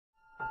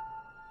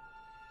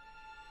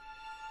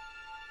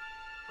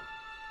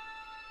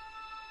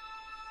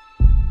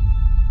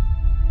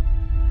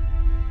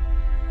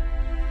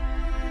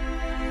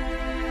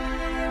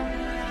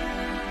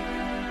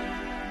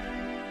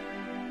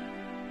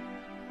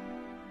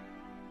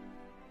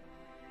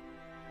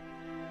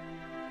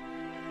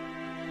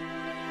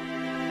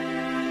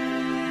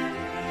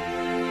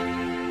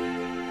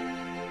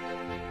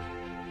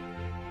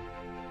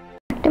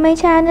my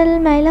channel,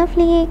 my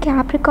lovely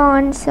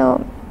Capricorn.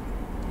 So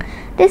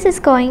this is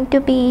going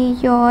to be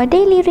your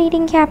daily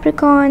reading,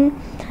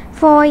 Capricorn,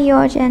 for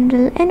your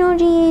general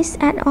energies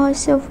and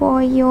also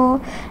for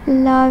your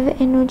love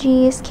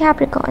energies,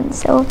 Capricorn.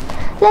 So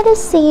let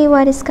us see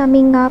what is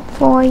coming up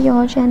for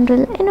your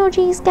general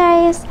energies,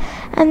 guys,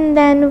 and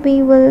then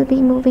we will be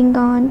moving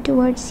on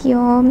towards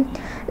your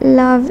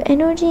love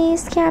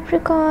energies,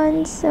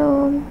 Capricorn.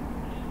 So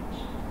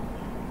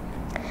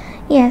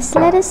yes,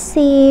 let us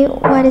see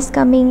what is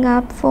coming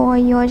up for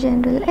your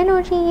general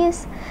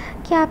energies,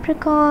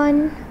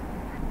 Capricorn.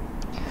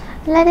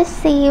 Let us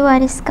see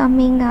what is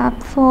coming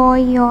up for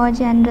your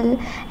general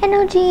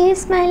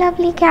energies, my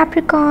lovely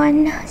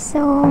Capricorn.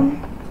 So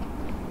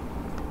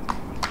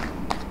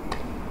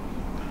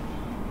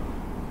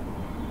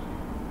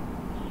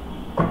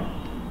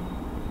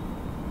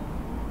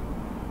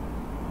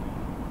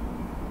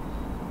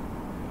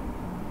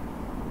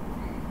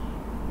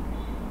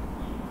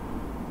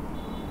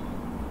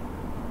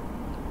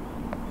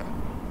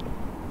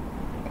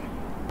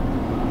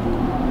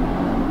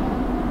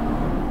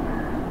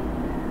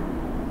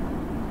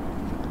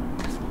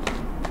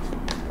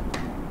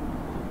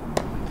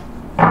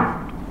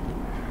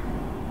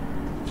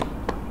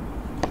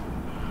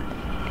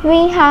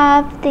we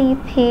have the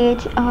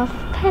Page of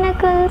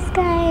Pentacles,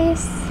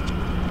 guys.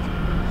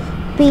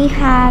 We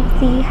have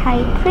the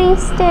High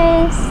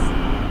Priestess.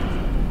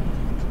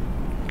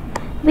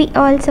 We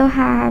also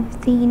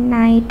have the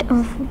Knight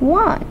of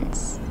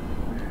Wands.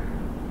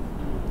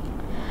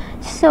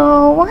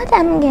 So what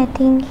I'm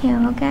getting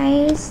here,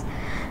 guys,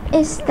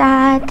 is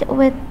that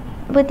with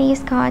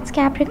these cards,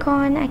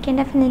 Capricorn, I can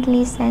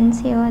definitely sense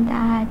here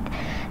that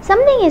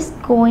something is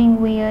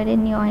going weird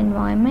in your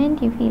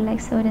environment. You feel like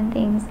certain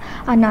things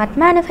are not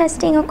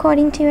manifesting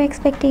according to your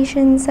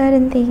expectations.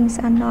 Certain things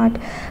are not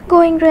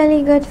going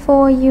really good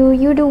for you.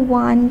 You do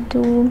want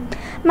to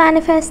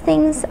manifest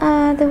things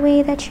the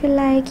way that you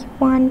like. You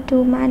want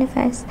to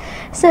manifest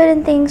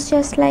certain things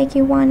just like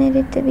you wanted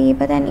it to be,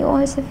 but then you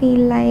also feel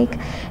like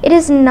it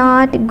is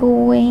not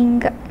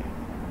going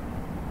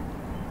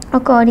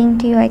according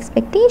to your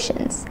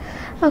expectations.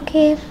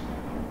 Okay,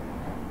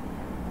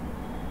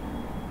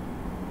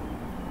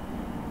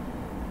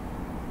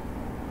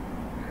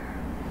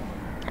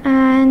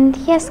 and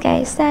yes,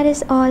 guys, that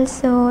is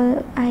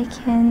also I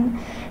can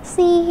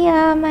see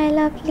here, my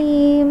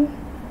lovely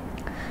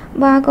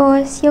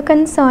Virgos. You're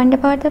concerned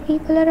about the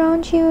people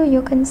around you.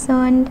 You're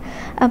concerned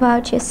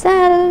about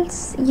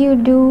yourselves. You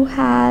do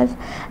have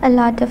a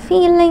lot of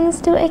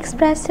feelings to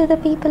express to the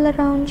people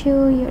around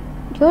you.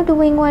 You're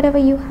doing whatever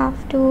you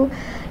have to.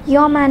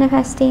 You're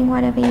manifesting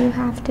whatever you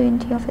have to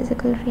into your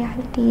physical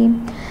reality.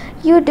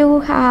 You do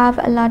have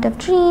a lot of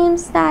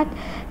dreams that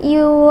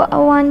you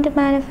want to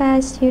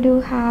manifest. You do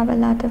have a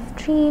lot of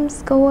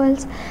dreams,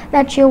 goals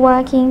that you're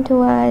working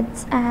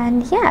towards.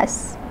 And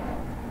yes,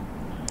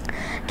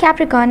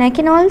 Capricorn, I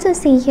can also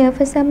see here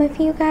for some of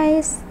you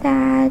guys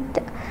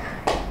that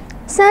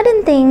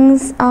certain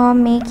things are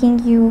making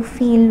you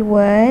feel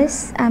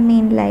worse. I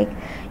mean, like,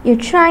 you're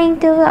trying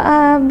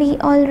to be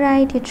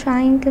alright, you're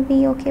trying to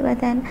be okay, but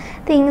then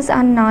things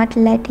are not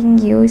letting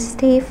you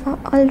stay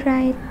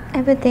alright.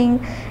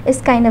 Everything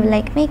is kind of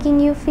like making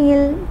you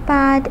feel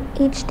bad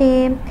each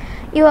day.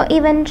 You're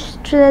even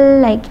still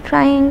like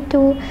trying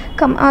to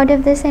come out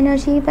of this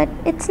energy, but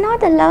it's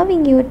not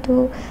allowing you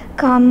to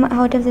come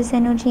out of this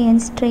energy and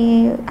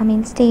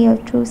stay your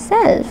true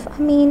self.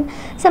 I mean,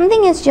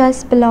 something is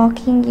just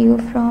blocking you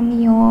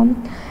from your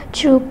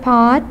true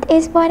path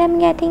is what I'm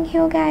getting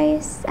here,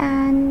 guys,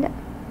 and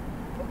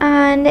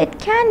it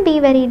can be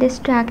very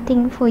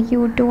distracting for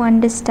you to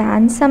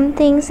understand some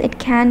things. It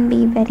can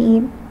be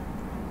very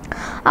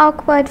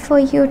awkward for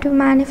you to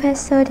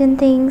manifest certain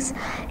things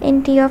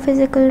into your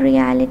physical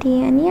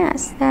reality. And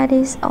yes, that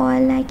is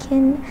all I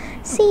can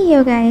see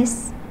here,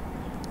 guys,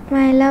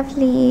 my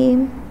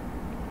lovely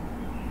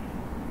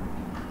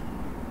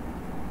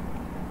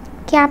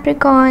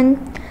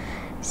Capricorn.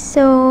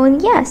 So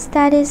yes,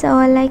 that is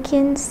all I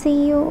can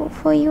see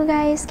for you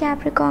guys,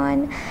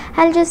 Capricorn.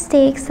 I'll just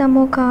take some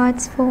more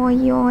cards for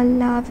your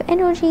love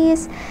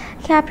energies,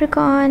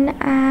 Capricorn,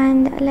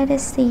 and let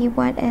us see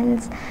what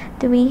else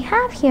do we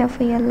have here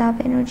for your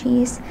love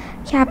energies,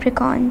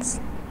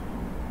 Capricorns.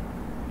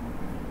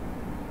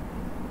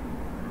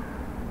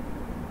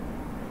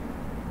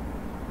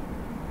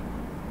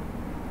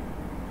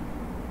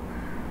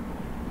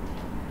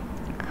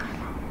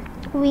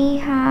 We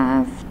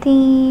have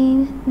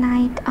the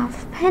Knight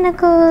of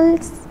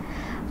Pentacles.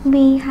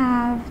 We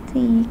have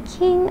the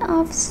King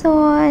of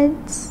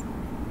Swords,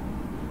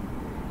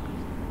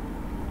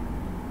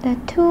 the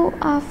Two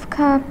of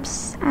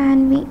Cups,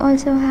 and we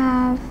also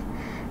have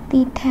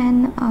the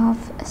Ten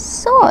of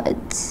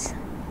Swords.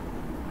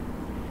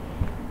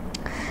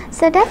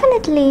 So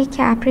definitely,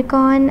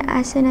 Capricorn,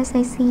 as soon as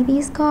I see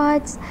these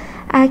cards,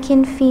 I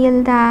can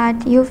feel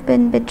that you've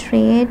been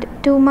betrayed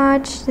too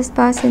much. This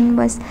person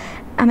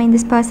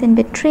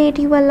betrayed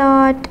you a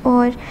lot,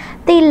 or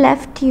they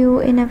left you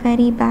in a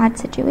very bad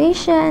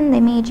situation. They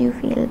made you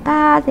feel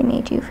bad, they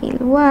made you feel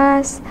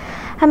worse.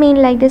 I mean,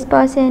 like, this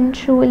person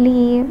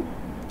truly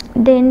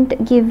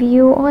didn't give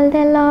you all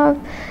their love.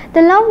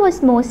 The love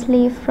was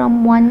mostly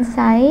from one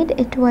side.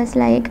 It was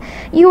like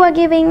you are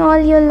giving all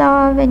your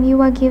love and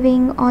you are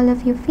giving all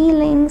of your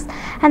feelings,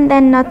 and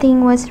then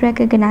nothing was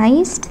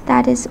recognized.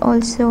 That is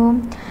also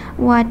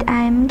what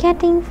I'm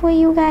getting for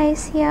you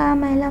guys here,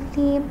 my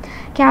lovely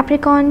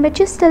Capricorn. But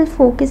you're still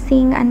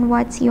focusing on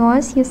what's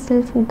yours. You're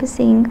still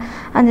focusing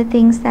on the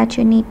things that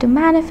you need to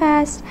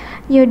manifest.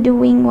 You're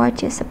doing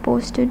what you're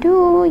supposed to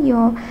do.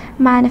 You're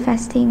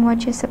manifesting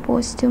what you're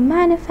supposed to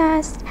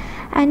manifest.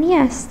 And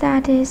yes,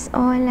 that is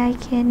all I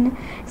can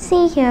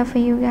see here for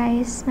you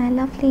guys, my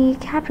lovely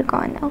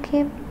Capricorn.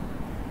 Okay,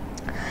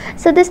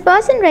 so this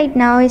person right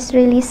now is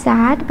really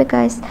sad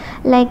because,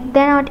 like,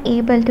 they're not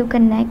able to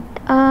connect,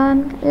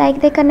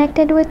 like they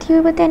connected with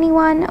you with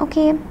anyone.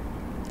 Okay,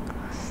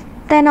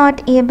 they're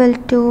not able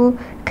to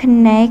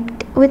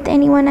connect with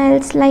anyone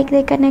else like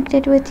they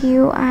connected with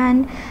you,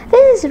 and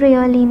this is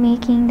really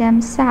making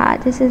them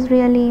sad. This is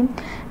really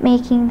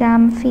making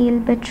them feel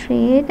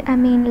betrayed. I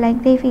mean,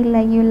 like, they feel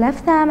like you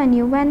left them and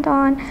you went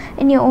on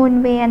in your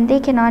own way and they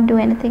cannot do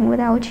anything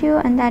without you,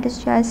 and that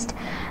is just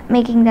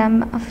making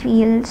them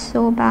feel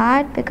so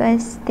bad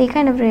because they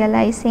kind of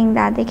realizing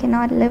that they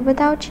cannot live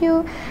without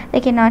you,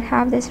 they cannot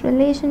have this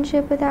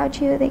relationship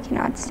without you, they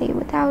cannot stay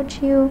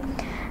without you.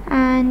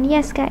 And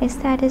yes guys,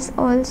 that is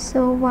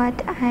also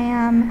what I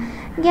am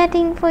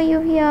getting for you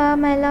here,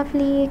 my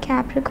lovely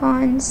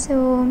Capricorn.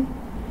 So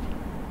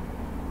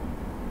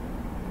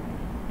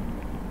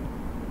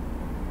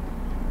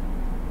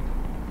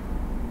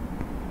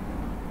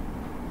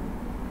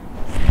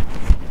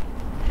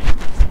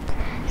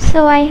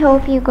I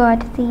hope you got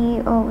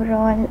the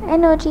overall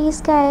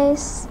energies,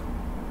 guys.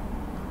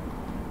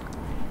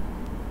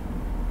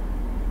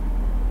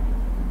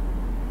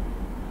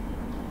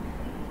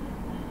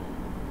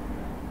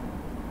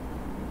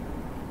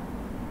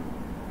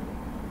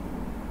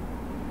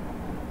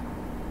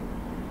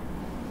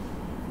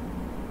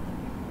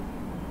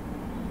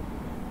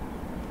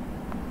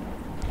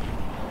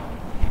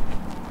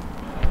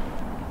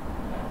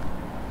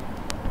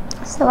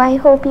 So I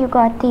hope you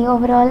got the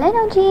overall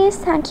energies.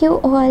 Thank you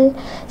all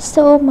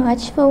so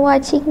much for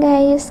watching,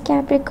 guys.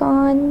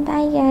 Capricorn,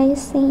 bye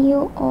guys, see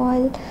you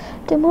all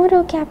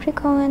tomorrow,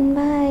 Capricorn,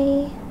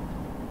 bye.